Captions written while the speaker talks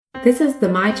This is the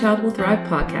My Child Will Thrive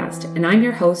podcast, and I'm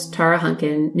your host, Tara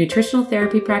Hunkin, nutritional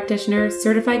therapy practitioner,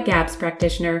 certified GAPS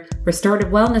practitioner, restorative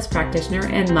wellness practitioner,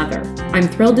 and mother. I'm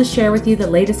thrilled to share with you the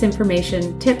latest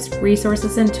information, tips,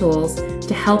 resources, and tools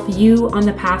to help you on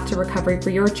the path to recovery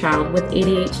for your child with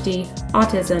ADHD,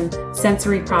 autism,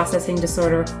 sensory processing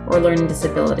disorder, or learning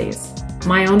disabilities.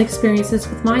 My own experiences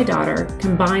with my daughter,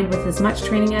 combined with as much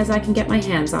training as I can get my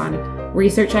hands on,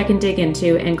 research I can dig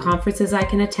into, and conferences I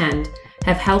can attend,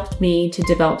 have helped me to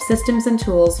develop systems and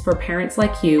tools for parents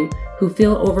like you who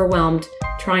feel overwhelmed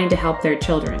trying to help their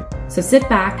children. So sit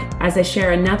back as I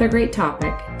share another great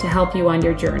topic to help you on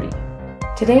your journey.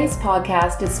 Today's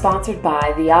podcast is sponsored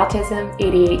by the Autism,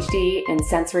 ADHD, and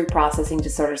Sensory Processing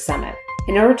Disorder Summit.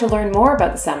 In order to learn more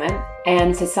about the summit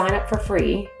and to sign up for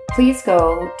free, please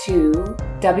go to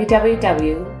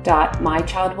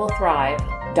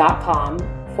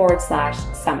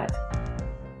www.mychildwillthrive.com/summit.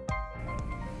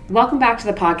 Welcome back to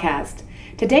the podcast.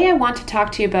 Today I want to talk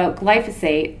to you about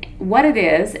glyphosate, what it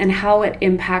is, and how it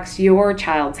impacts your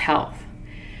child's health.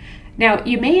 Now,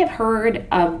 you may have heard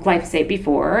of glyphosate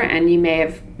before, and you may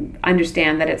have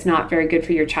understand that it's not very good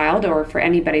for your child or for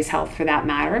anybody's health for that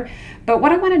matter. But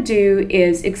what I want to do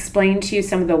is explain to you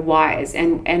some of the whys.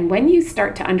 And when you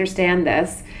start to understand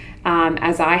this,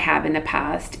 as I have in the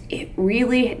past, it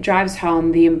really drives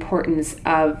home the importance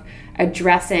of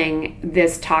addressing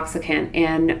this toxicant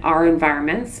in our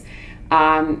environments,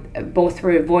 both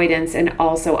through avoidance and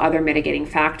also other mitigating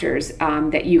factors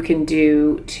that you can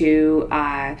do to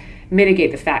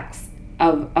mitigate the effects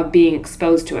of being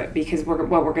exposed to it. Because I'm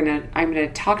going to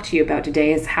talk to you about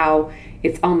today is how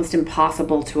it's almost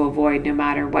impossible to avoid no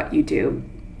matter what you do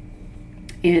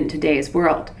in today's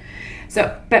world.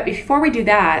 But before we do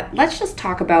that, let's just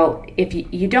talk about, if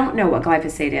you don't know what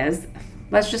glyphosate is,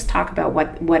 let's just talk about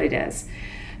what it is.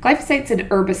 Glyphosate's an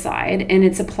herbicide, and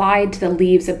it's applied to the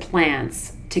leaves of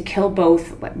plants to kill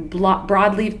both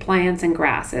broadleaf plants and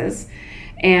grasses.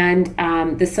 And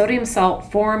the sodium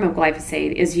salt form of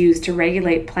glyphosate is used to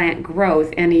regulate plant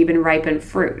growth and even ripen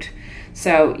fruit.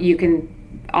 So you can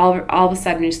all of a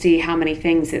sudden you see how many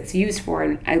things it's used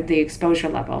for at the exposure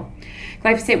level.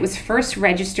 Glyphosate was first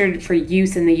registered for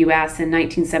use in the U.S. in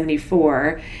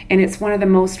 1974, and it's one of the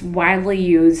most widely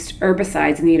used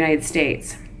herbicides in the United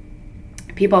States.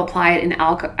 People apply it in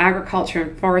agriculture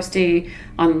and forestry,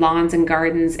 on lawns and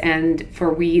gardens, and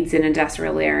for weeds in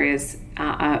industrial areas,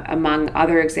 among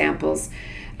other examples.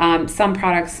 Some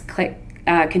products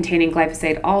containing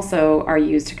glyphosate also are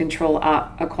used to control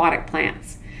aquatic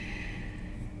plants.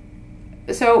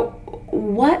 So,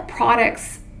 what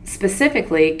products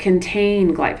specifically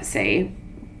contain glyphosate?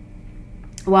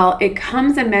 Well, it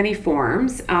comes in many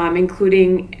forms,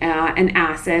 including an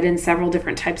acid and several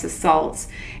different types of salts,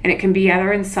 and it can be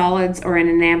either in solids or in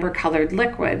an amber-colored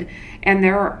liquid. And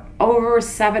there are over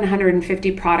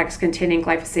 750 products containing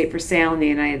glyphosate for sale in the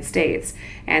United States,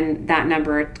 and that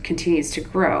number continues to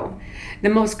grow. The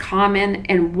most common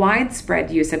and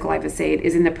widespread use of glyphosate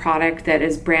is in the product that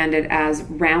is branded as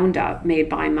Roundup, made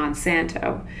by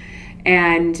Monsanto.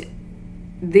 And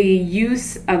the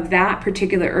use of that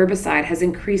particular herbicide has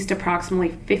increased approximately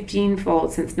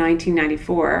 15-fold since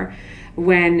 1994,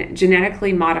 when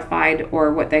genetically modified,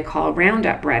 or what they call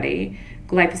Roundup Ready,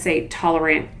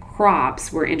 glyphosate-tolerant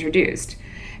crops were introduced.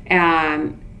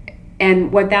 And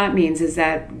what that means is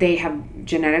that they have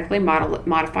genetically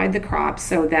modified the crops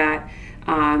so that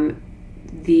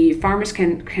the farmers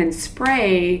can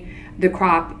spray the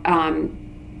crop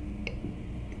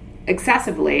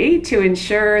excessively to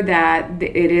ensure that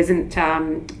it isn't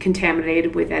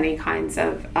contaminated with any kinds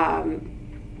of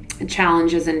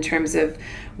challenges in terms of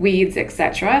weeds,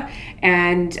 etc.,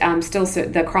 and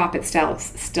the crop itself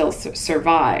still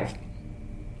survive.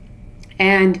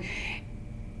 And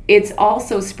it's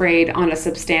also sprayed on a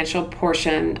substantial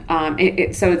portion.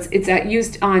 So it's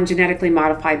used on genetically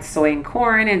modified soy and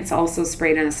corn, and it's also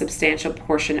sprayed on a substantial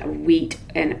portion of wheat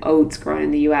and oats grown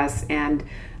in the U.S. and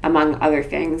among other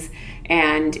things,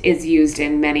 and is used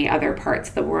in many other parts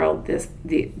of the world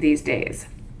these days.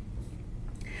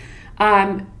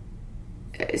 So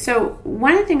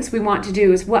one of the things we want to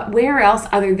do is where else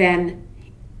other than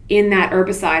in that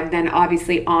herbicide, then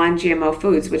obviously on GMO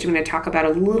foods, which I'm going to talk about a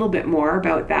little bit more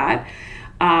about that.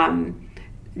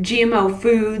 GMO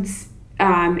foods,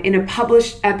 in a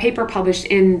paper published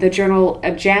in the journal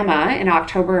of JAMA in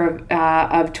October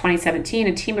of 2017,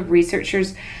 a team of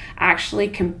researchers actually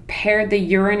compared the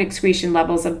urine excretion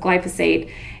levels of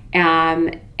glyphosate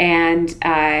and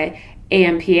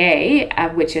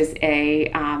AMPA, which is a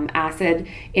acid,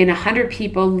 in 100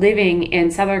 people living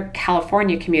in Southern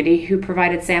California community who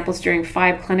provided samples during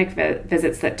 5 clinic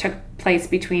visits that took place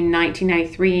between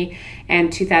 1993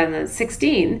 and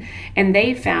 2016. And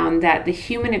they found that the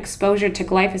human exposure to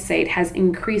glyphosate has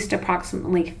increased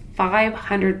approximately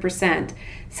 500%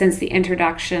 since the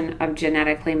introduction of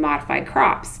genetically modified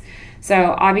crops.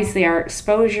 So obviously our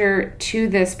exposure to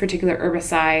this particular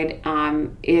herbicide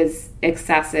is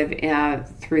excessive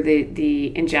through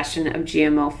the ingestion of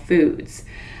GMO foods.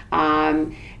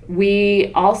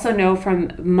 We also know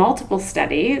from multiple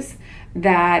studies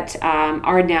that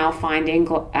are now finding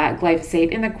glyphosate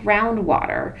in the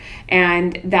groundwater.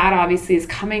 And that obviously is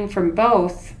coming from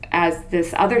both, as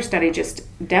this other study just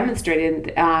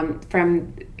demonstrated,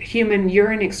 from human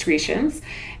urine excretions,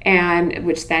 and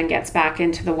which then gets back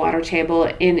into the water table,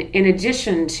 in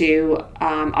addition to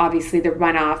obviously the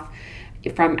runoff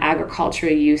from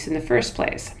agricultural use in the first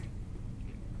place.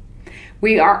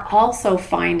 We are also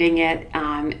finding it,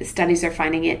 studies are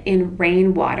finding it in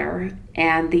rainwater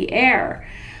and the air.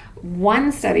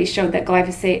 One study showed that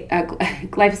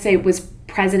glyphosate was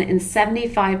present in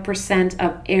 75%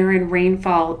 of air and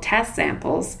rainfall test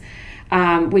samples.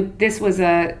 This was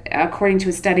according to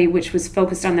a study which was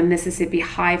focused on the Mississippi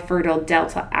high fertile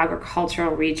delta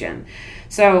agricultural region.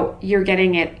 So you're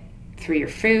getting it through your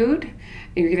food,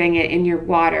 you're getting it in your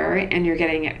water, and you're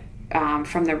getting it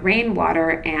from the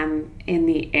rainwater and in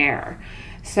the air.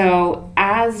 So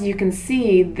as you can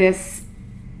see, this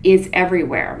is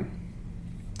everywhere.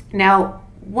 Now,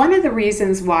 one of the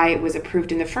reasons why it was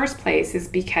approved in the first place is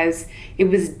because it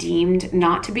was deemed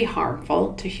not to be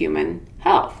harmful to human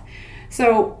health.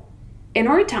 So in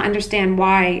order to understand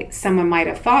why someone might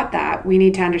have thought that, we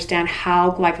need to understand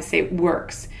how glyphosate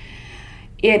works.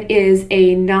 It is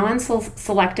a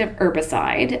non-selective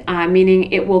herbicide,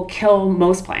 meaning it will kill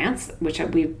most plants, which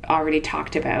we've already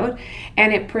talked about,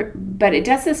 but it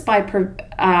does this by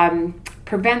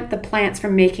prevent the plants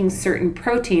from making certain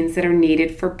proteins that are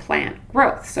needed for plant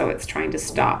growth. So it's trying to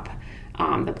stop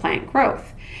the plant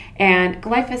growth. And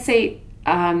glyphosate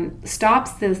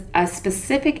stops a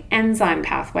specific enzyme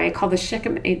pathway called the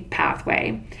shikimate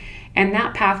pathway. And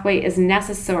that pathway is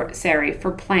necessary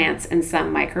for plants and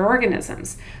some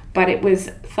microorganisms. But it was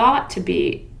thought to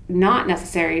be not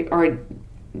necessary or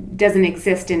doesn't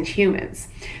exist in humans,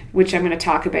 which I'm going to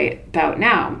talk about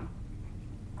now.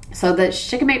 So the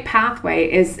shikimate pathway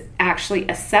is actually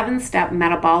a 7-step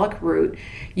metabolic route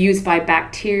used by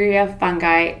bacteria,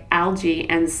 fungi, algae,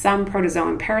 and some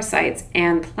protozoan parasites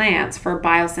and plants for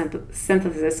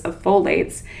biosynthesis of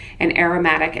folates and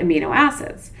aromatic amino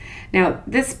acids. Now,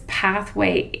 this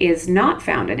pathway is not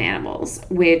found in animals,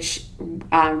 which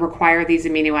require these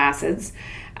amino acids.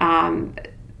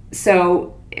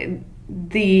 So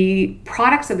the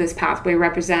products of this pathway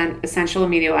represent essential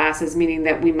amino acids, meaning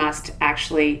that we must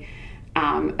actually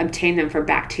obtain them from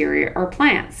bacteria or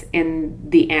plants in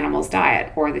the animal's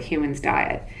diet or the human's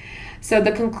diet. So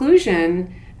the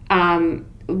conclusion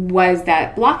was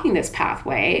that blocking this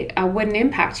pathway wouldn't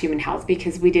impact human health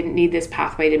because we didn't need this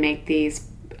pathway to make these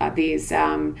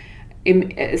essential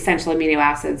amino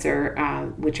acids, or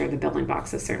which are the building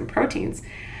blocks of certain proteins,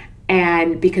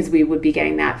 and because we would be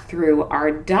getting that through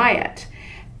our diet.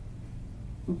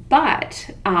 But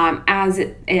as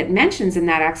it mentions in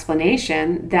that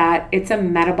explanation, that it's a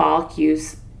metabolic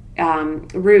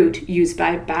route used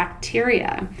by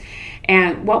bacteria.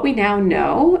 And what we now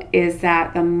know is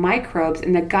that the microbes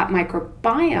in the gut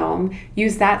microbiome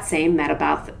use that same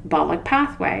metabolic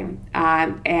pathway,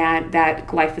 and that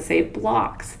glyphosate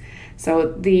blocks.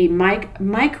 So the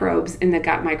microbes in the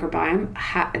gut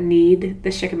microbiome need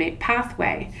the shikimate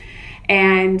pathway.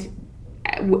 And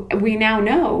we now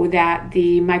know that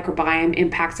the microbiome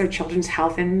impacts our children's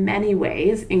health in many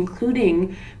ways,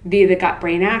 including via the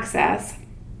gut-brain axis,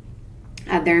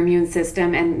 their immune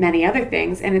system, and many other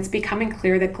things. And it's becoming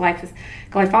clear that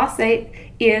glyphosate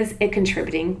is a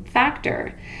contributing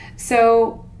factor.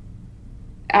 So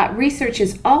research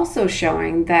is also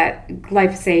showing that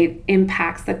glyphosate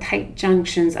impacts the tight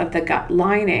junctions of the gut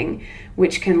lining,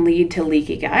 which can lead to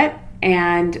leaky gut,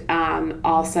 and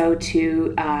also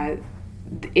to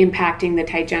impacting the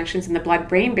tight junctions in the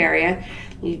blood-brain barrier,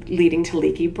 leading to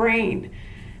leaky brain.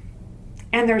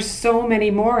 And there's so many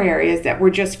more areas that we're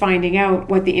just finding out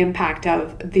what the impact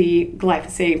of the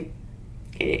glyphosate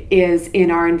is in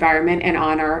our environment and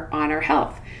on our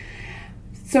health.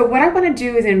 So what I want to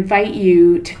do is invite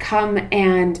you to come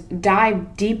and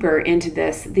dive deeper into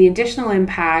this, the additional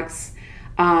impacts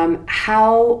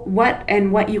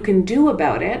what you can do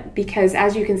about it, because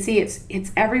as you can see,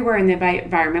 it's everywhere in the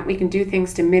environment. We can do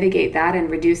things to mitigate that and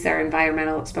reduce our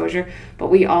environmental exposure, but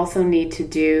we also need to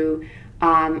do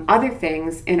other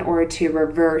things in order to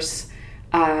reverse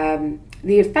the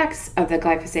effects of the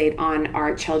glyphosate on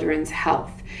our children's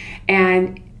health.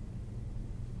 And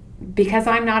because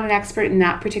I'm not an expert in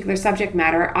that particular subject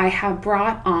matter, I have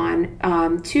brought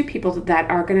on two people that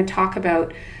are going to talk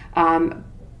about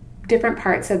different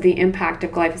parts of the impact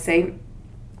of glyphosate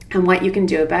and what you can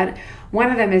do about it. One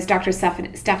of them is Dr.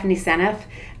 Stephanie Seneff.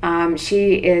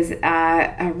 She is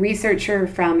a researcher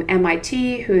from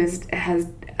MIT who has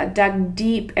dug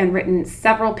deep and written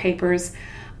several papers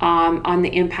on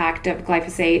the impact of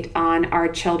glyphosate on our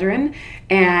children,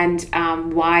 and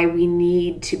why we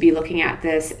need to be looking at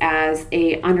this as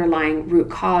a underlying root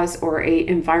cause or a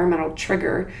environmental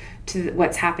trigger to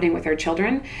what's happening with our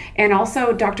children. And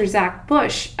also Dr. Zach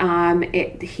Bush,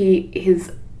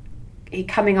 he's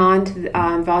coming on to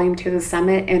Volume 2 of the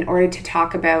Summit in order to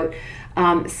talk about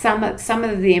some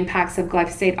of the impacts of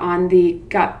glyphosate on the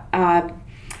gut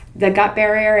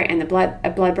barrier and the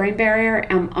blood-brain barrier,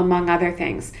 among other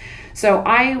things. So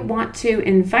I want to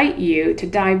invite you to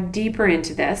dive deeper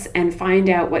into this and find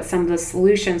out what some of the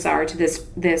solutions are to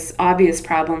this obvious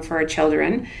problem for our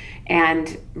children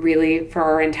and really for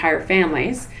our entire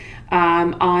families,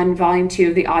 on Volume 2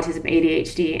 of the Autism,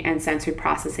 ADHD, and Sensory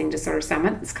Processing Disorder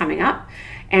Summit that's coming up.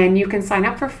 And you can sign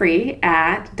up for free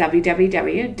at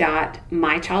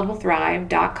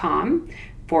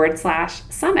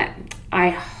www.mychildwillthrive.com/summit. I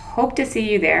hope to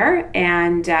see you there,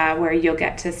 and where you'll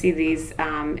get to see these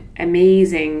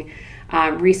amazing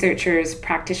researchers,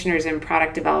 practitioners, and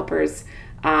product developers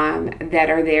that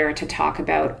are there to talk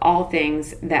about all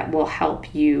things that will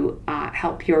help you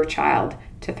help your child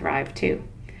to thrive too.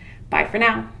 Bye for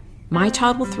now. My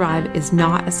Child Will Thrive is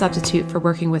not a substitute for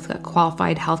working with a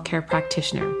qualified healthcare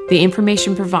practitioner. The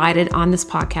information provided on this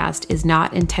podcast is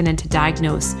not intended to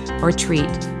diagnose or treat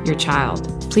your child.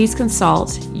 Please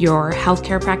consult your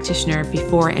healthcare practitioner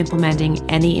before implementing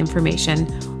any information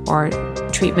or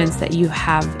treatments that you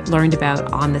have learned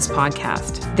about on this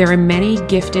podcast. There are many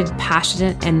gifted,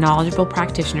 passionate, and knowledgeable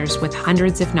practitioners with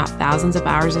hundreds, if not thousands, of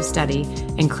hours of study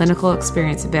and clinical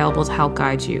experience available to help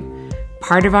guide you.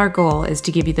 Part of our goal is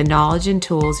to give you the knowledge and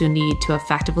tools you'll need to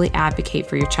effectively advocate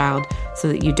for your child so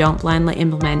that you don't blindly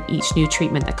implement each new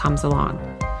treatment that comes along.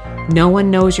 No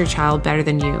one knows your child better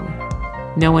than you.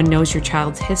 No one knows your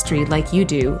child's history like you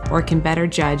do or can better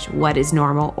judge what is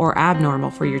normal or abnormal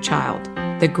for your child.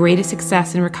 The greatest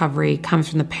success in recovery comes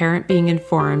from the parent being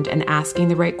informed and asking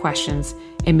the right questions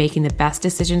and making the best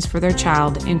decisions for their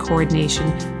child in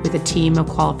coordination with a team of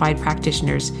qualified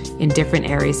practitioners in different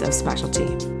areas of specialty.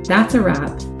 That's a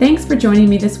wrap. Thanks for joining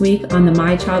me this week on the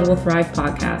My Child Will Thrive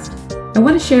podcast. I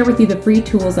want to share with you the free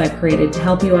tools I've created to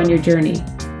help you on your journey.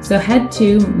 So head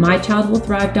to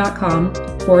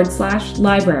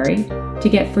mychildwillthrive.com/library to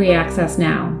get free access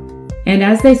now. And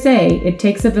as they say, it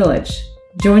takes a village.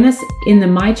 Join us in the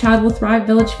My Child Will Thrive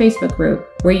Village Facebook group,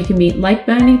 where you can meet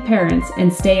like-minded parents and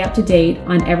stay up to date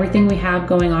on everything we have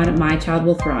going on at My Child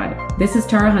Will Thrive. This is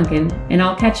Tara Hunkin, and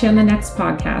I'll catch you on the next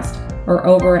podcast or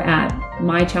over at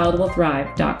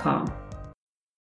mychildwillthrive.com.